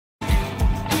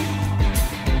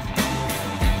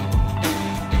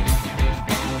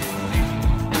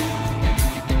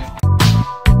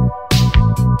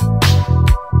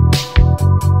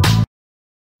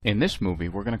In this movie,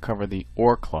 we're going to cover the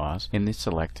OR clause in the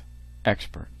select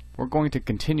expert. We're going to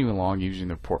continue along using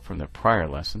the report from the prior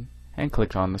lesson and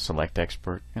click on the select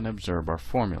expert and observe our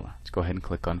formula. Let's go ahead and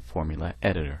click on Formula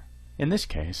Editor. In this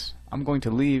case, I'm going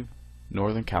to leave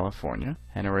Northern California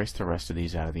and erase the rest of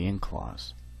these out of the IN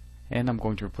clause. And I'm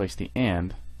going to replace the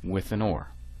AND with an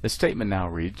OR. The statement now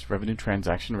reads revenue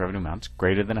transaction revenue amounts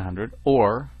greater than 100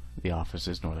 or the office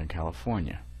is Northern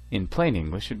California. In plain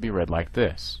English, it should be read like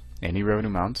this. Any revenue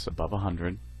amounts above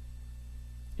 100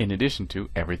 in addition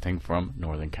to everything from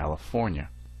Northern California.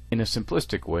 In a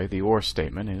simplistic way, the OR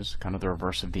statement is kind of the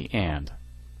reverse of the AND.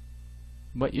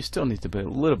 But you still need to be a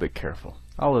little bit careful.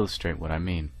 I'll illustrate what I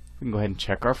mean. We can go ahead and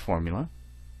check our formula.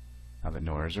 Now that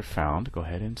no errors are found, go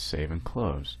ahead and save and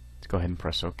close. Let's go ahead and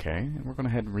press OK, and we're going to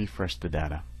go ahead and refresh the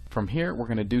data. From here, we're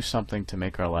going to do something to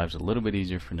make our lives a little bit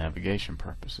easier for navigation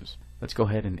purposes. Let's go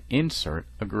ahead and insert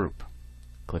a group.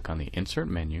 Click on the Insert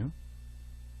menu,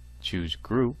 choose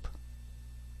Group,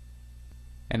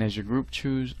 and as your group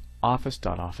choose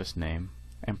Office.Office Name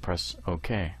and press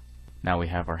OK. Now we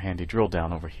have our handy drill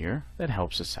down over here that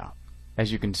helps us out.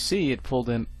 As you can see, it pulled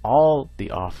in all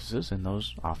the offices, and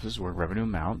those offices were revenue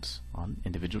amounts on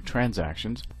individual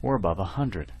transactions were above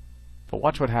 100. But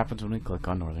watch what happens when we click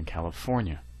on Northern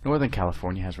California. Northern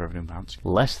California has revenue amounts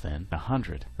less than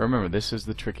 100. Remember, this is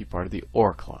the tricky part of the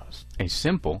OR clause. A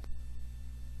simple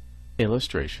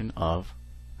illustration of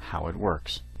how it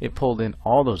works. It pulled in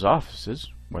all those offices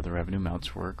where the revenue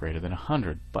amounts were greater than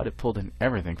 100, but it pulled in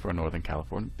everything for Northern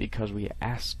California because we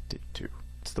asked it to.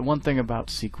 It's the one thing about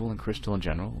SQL and Crystal in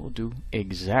general, will do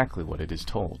exactly what it is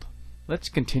told. Let's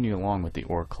continue along with the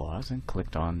OR clause and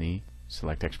click on the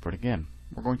Select Expert again.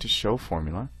 We're going to Show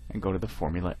Formula and go to the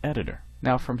Formula Editor.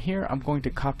 Now from here, I'm going to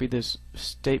copy this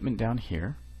statement down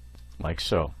here, like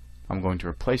so. I'm going to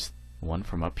replace one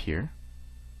from up here,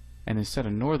 and instead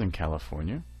of Northern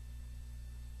California,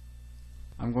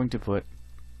 I'm going to put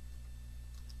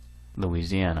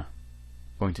Louisiana.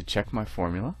 I'm going to check my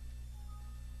formula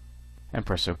and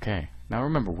press OK. Now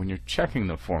remember, when you're checking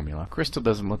the formula, Crystal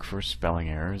doesn't look for spelling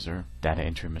errors or data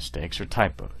entry mistakes or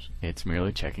typos. It's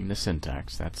merely checking the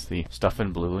syntax. That's the stuff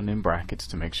in blue and in brackets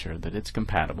to make sure that it's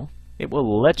compatible. It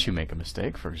will let you make a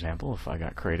mistake. For example, if I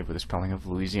got creative with the spelling of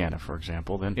Louisiana, for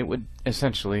example, then it would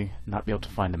essentially not be able to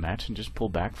find a match and just pull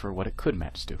back for what it could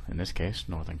match to. In this case,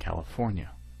 Northern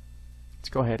California. Let's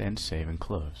go ahead and save and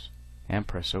close and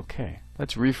press OK.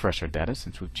 Let's refresh our data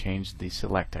since we've changed the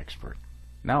Select Expert.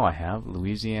 Now I have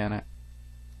Louisiana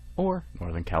or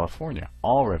Northern California,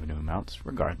 all revenue amounts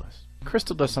regardless.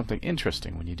 Crystal does something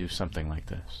interesting when you do something like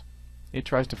this. It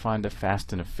tries to find a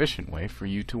fast and efficient way for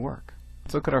you to work.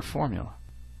 Let's look at our formula.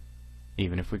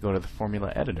 Even if we go to the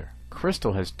Formula Editor,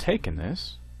 Crystal has taken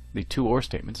this, the two OR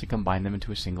statements, and combined them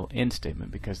into a single IN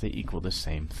statement because they equal the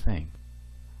same thing.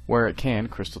 Where it can,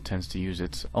 Crystal tends to use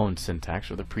its own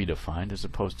syntax or the predefined as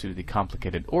opposed to the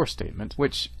complicated OR statement,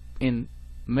 which in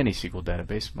many SQL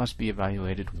database must be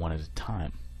evaluated one at a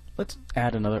time. Let's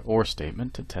add another OR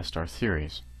statement to test our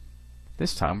theories.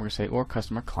 This time we're going to say OR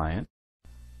customer client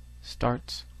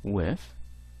starts with,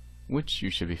 which you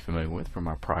should be familiar with from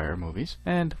our prior movies,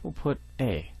 and we'll put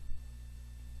A.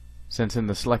 Since in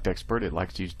the Select Expert it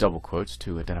likes to use double quotes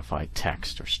to identify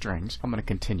text or strings, I'm going to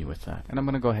continue with that. And I'm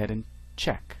going to go ahead and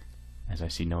check. As I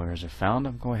see no errors are found,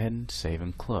 I'm going to go ahead and save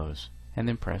and close, and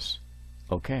then press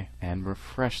OK and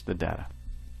refresh the data.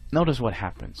 Notice what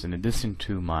happens. In addition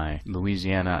to my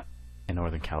Louisiana and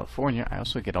Northern California, I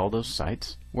also get all those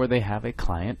sites where they have a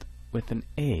client with an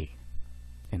A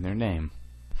in their name.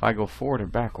 If I go forward or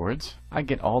backwards, I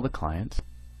get all the clients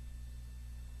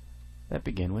that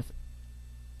begin with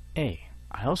A.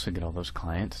 I also get all those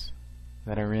clients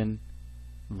that are in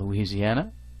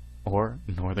Louisiana or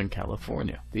Northern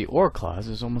California. The OR clause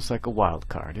is almost like a wild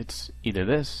card. It's either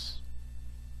this,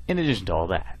 in addition to all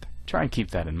that. Try and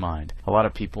keep that in mind. A lot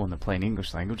of people in the plain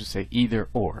English language will say either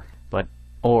or, but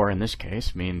or in this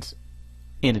case means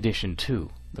in addition to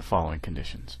the following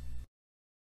conditions.